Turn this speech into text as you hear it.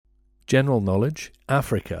general knowledge,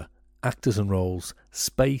 Africa, actors and roles,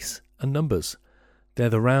 space and numbers. They're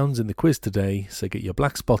the rounds in the quiz today, so get your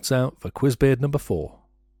black spots out for Quizbeard number 4.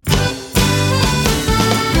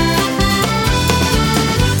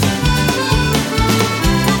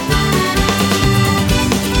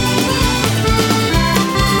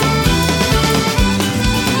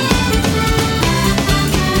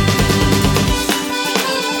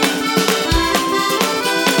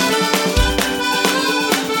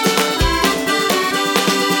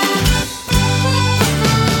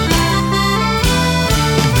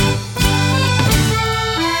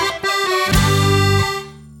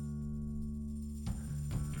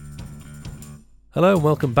 Hello and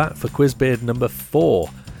welcome back for Quizbeard number 4.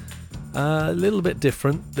 A little bit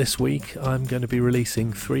different this week. I'm going to be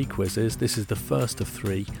releasing 3 quizzes. This is the first of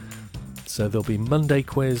 3. So there'll be Monday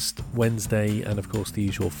quiz, Wednesday and of course the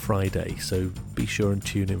usual Friday. So be sure and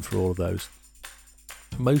tune in for all of those.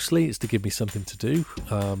 Mostly it's to give me something to do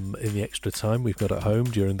in the extra time we've got at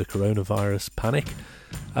home during the coronavirus panic.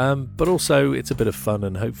 But also it's a bit of fun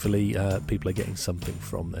and hopefully people are getting something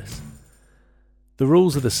from this. The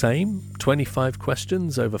rules are the same, 25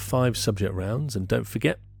 questions over 5 subject rounds, and don't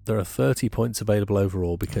forget there are 30 points available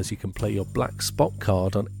overall because you can play your black spot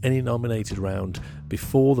card on any nominated round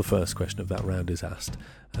before the first question of that round is asked,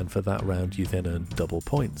 and for that round you then earn double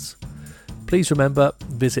points. Please remember,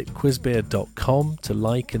 visit quizbeard.com to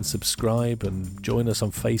like and subscribe and join us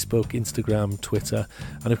on Facebook, Instagram, Twitter,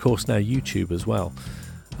 and of course now YouTube as well.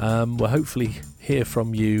 We'll hopefully hear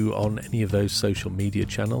from you on any of those social media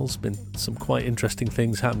channels. Been some quite interesting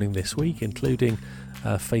things happening this week, including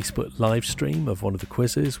a Facebook live stream of one of the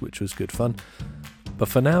quizzes, which was good fun. But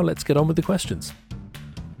for now, let's get on with the questions.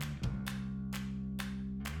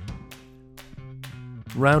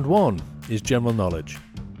 Round 1 is general knowledge.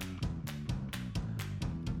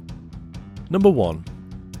 Number 1.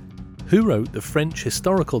 Who wrote the French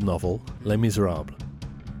historical novel Les Miserables?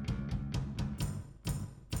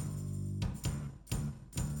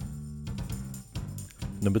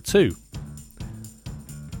 Number 2.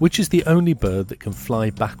 Which is the only bird that can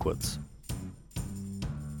fly backwards?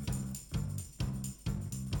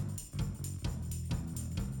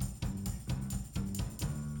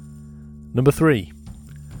 Number 3.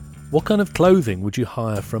 What kind of clothing would you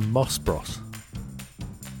hire from Moss Bros?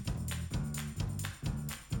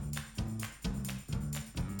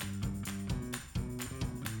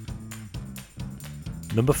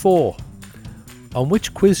 Number 4. On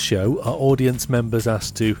which quiz show are audience members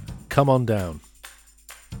asked to come on down?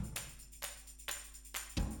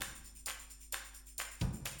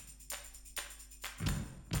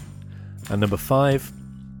 And number 5.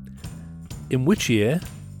 In which year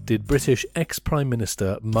did British ex-Prime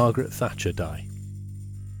Minister Margaret Thatcher die?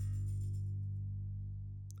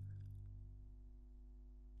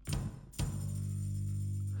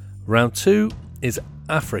 Round 2 is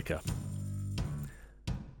Africa.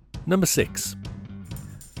 Number 6.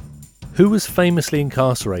 Who was famously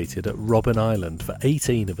incarcerated at Robben Island for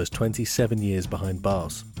 18 of his 27 years behind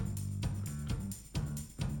bars?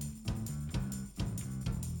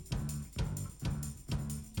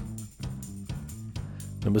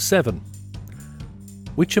 Number 7.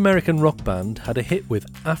 Which American rock band had a hit with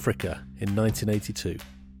Africa in 1982?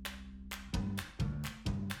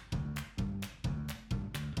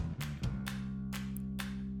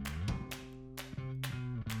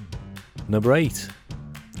 Number 8.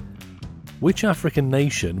 Which African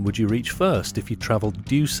nation would you reach first if you travelled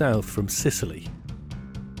due south from Sicily?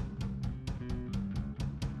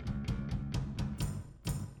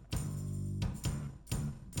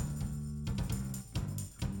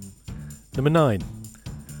 Number 9.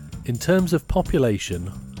 In terms of population,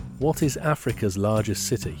 what is Africa's largest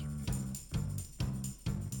city?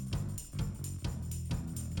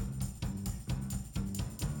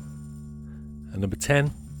 And number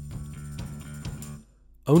 10.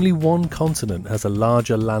 Only one continent has a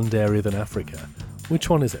larger land area than Africa. Which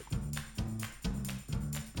one is it?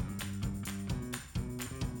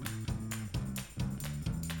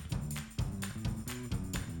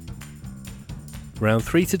 Round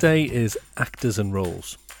 3 today is actors and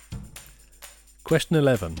roles. Question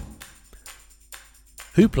 11.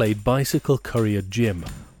 Who played bicycle courier Jim,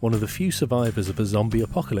 one of the few survivors of a zombie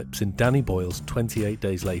apocalypse in Danny Boyle's 28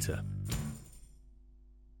 Days Later?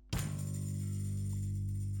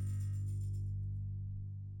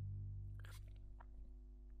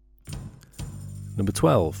 Number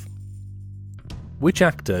 12. Which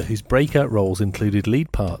actor whose breakout roles included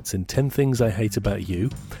lead parts in 10 Things I Hate About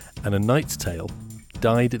You and A Knight's Tale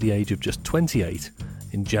died at the age of just 28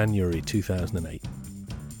 in January 2008?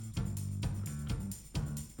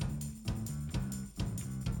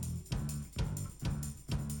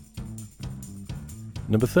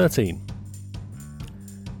 Number 13.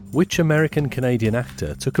 Which American-Canadian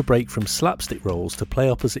actor took a break from slapstick roles to play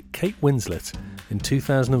opposite Kate Winslet in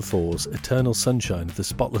 2004's Eternal Sunshine of the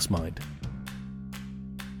Spotless Mind?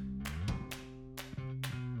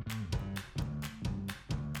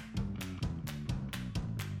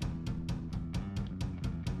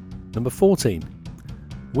 Number 14.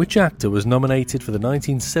 Which actor was nominated for the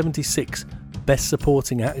 1976 Best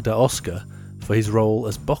Supporting Actor Oscar for his role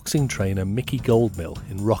as boxing trainer Mickey Goldmill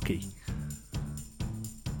in Rocky?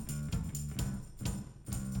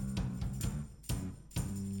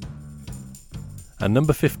 And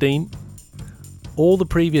number 15. All the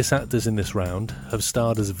previous actors in this round have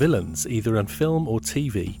starred as villains either on film or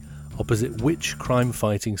TV opposite which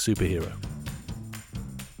crime-fighting superhero?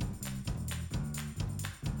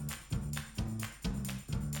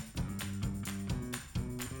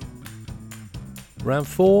 Round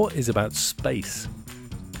 4 is about space.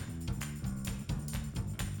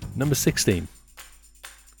 Number 16.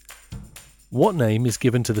 What name is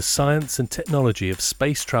given to the science and technology of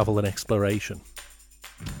space travel and exploration?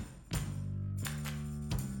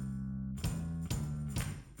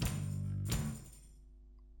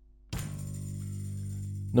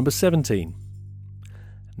 Number 17.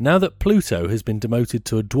 Now that Pluto has been demoted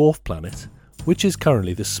to a dwarf planet, which is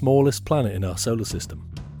currently the smallest planet in our solar system?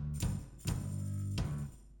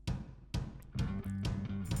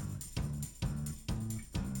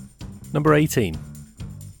 Number 18.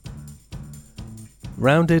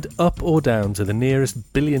 Rounded up or down to the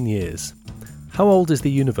nearest billion years, how old is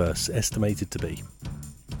the universe estimated to be?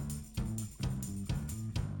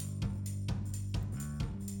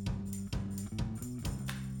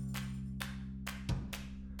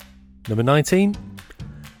 Number 19.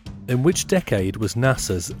 In which decade was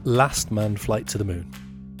NASA's last manned flight to the moon?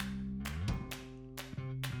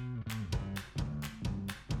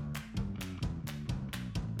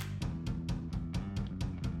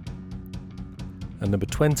 And number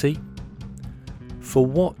 20. For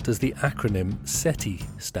what does the acronym SETI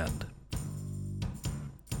stand?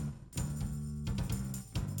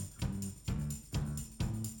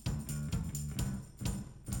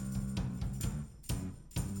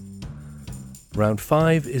 Round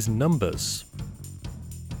 5 is numbers.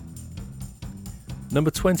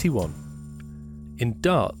 Number 21. In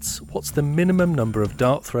darts, what's the minimum number of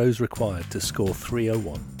dart throws required to score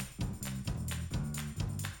 301?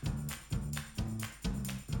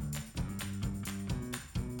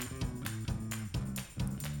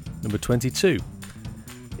 Number 22.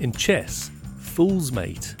 In chess, fool's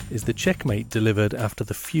mate is the checkmate delivered after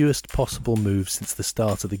the fewest possible moves since the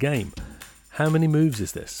start of the game. How many moves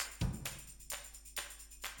is this?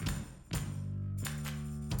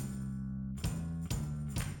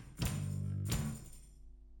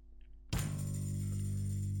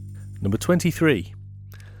 Number 23.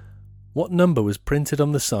 What number was printed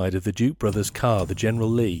on the side of the Duke brothers' car, the General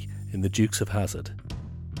Lee, in The Dukes of Hazzard?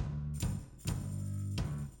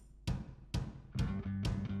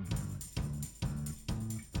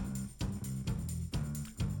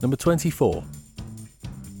 Number 24.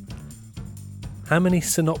 How many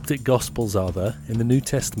synoptic gospels are there in the New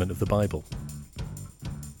Testament of the Bible?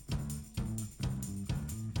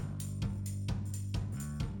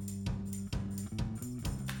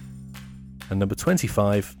 And number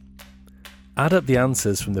 25. Add up the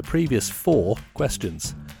answers from the previous 4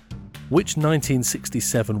 questions. Which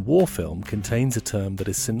 1967 war film contains a term that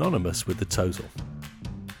is synonymous with the total?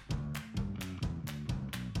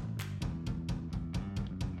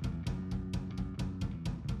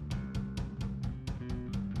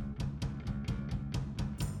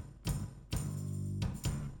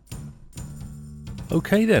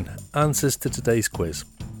 Okay then, answers to today's quiz.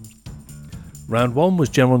 Round 1 was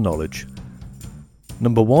general knowledge.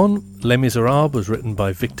 Number 1, Les Miserables was written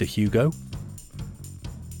by Victor Hugo.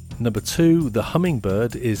 Number 2, the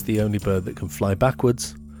hummingbird is the only bird that can fly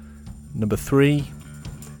backwards. Number 3,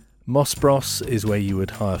 Moss Bros is where you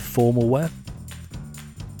would hire formal wear.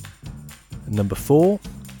 And number 4,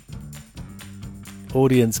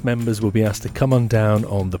 audience members will be asked to come on down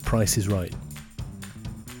on The Price is Right.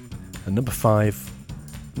 And number 5,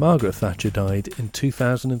 Margaret Thatcher died in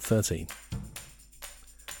 2013.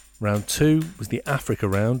 Round 2 was the Africa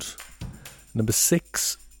round. Number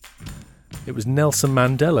 6, it was Nelson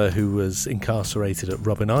Mandela who was incarcerated at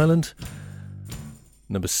Robben Island.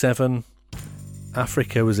 Number 7,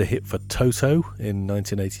 Africa was a hit for Toto in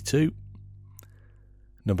 1982.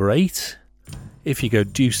 Number 8, if you go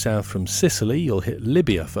due south from Sicily, you'll hit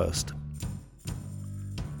Libya first.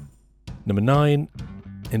 Number 9,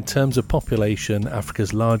 in terms of population,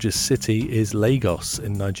 Africa's largest city is Lagos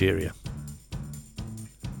in Nigeria.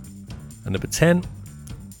 And number 10,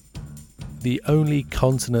 the only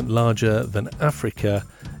continent larger than Africa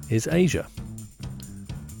is Asia.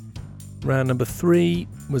 Round number 3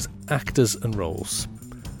 was actors and roles.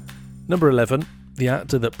 Number 11, the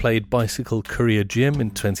actor that played Bicycle Courier Jim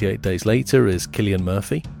in 28 Days Later is Cillian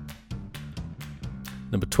Murphy.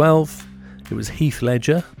 Number 12, it was Heath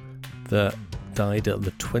Ledger that died on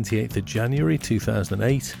the 28th of January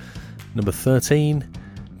 2008. Number 13,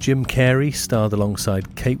 Jim Carrey starred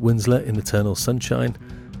alongside Kate Winslet in Eternal Sunshine.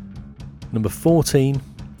 Number 14,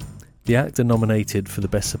 the actor nominated for the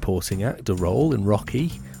Best Supporting Actor role in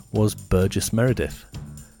Rocky was Burgess Meredith.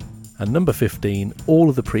 And number 15, all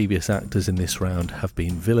of the previous actors in this round have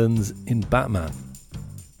been villains in Batman.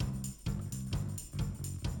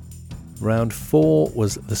 Round 4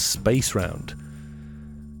 was the space round.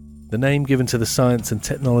 The name given to the science and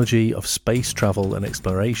technology of space travel and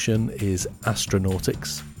exploration is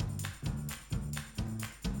astronautics.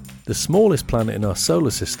 The smallest planet in our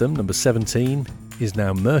solar system, number 17, is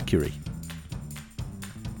now Mercury.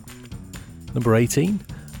 Number 18,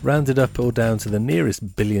 rounded up or down to the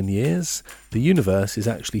nearest billion years, the universe is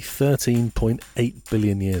actually 13.8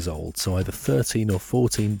 billion years old, so either 13 or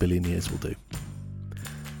 14 billion years will do.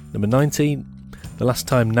 Number 19, the last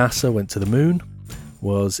time NASA went to the moon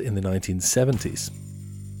was in the 1970s.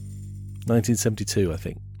 1972, I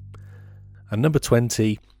think. And number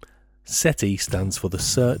 20, SETI stands for the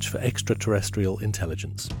Search for Extraterrestrial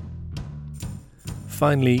Intelligence.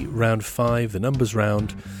 Finally, round 5, the numbers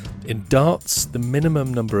round. In darts, the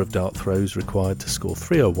minimum number of dart throws required to score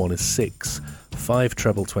 301 is 6, 5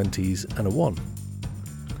 treble 20s and a 1.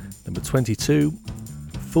 Number 22,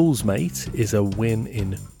 Fool's Mate is a win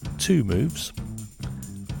in 2 moves.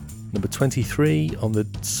 Number 23, on the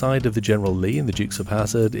side of the General Lee in the Dukes of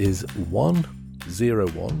Hazzard is 1, 0,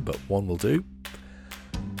 1, but 1 will do.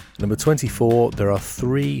 Number 24, there are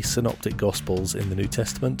 3 synoptic Gospels in the New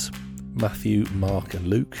Testament, Matthew, Mark and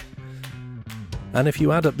Luke. And if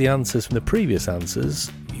you add up the answers from the previous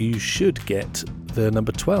answers, you should get the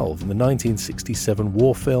number 12, and the 1967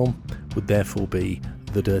 war film would therefore be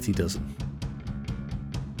The Dirty Dozen.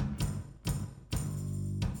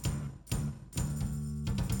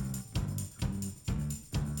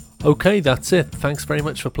 Okay, that's it. Thanks very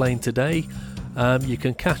much for playing today. You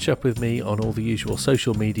can catch up with me on all the usual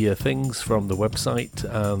social media things from the website,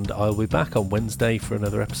 and I'll be back on Wednesday for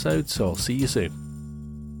another episode, so I'll see you soon.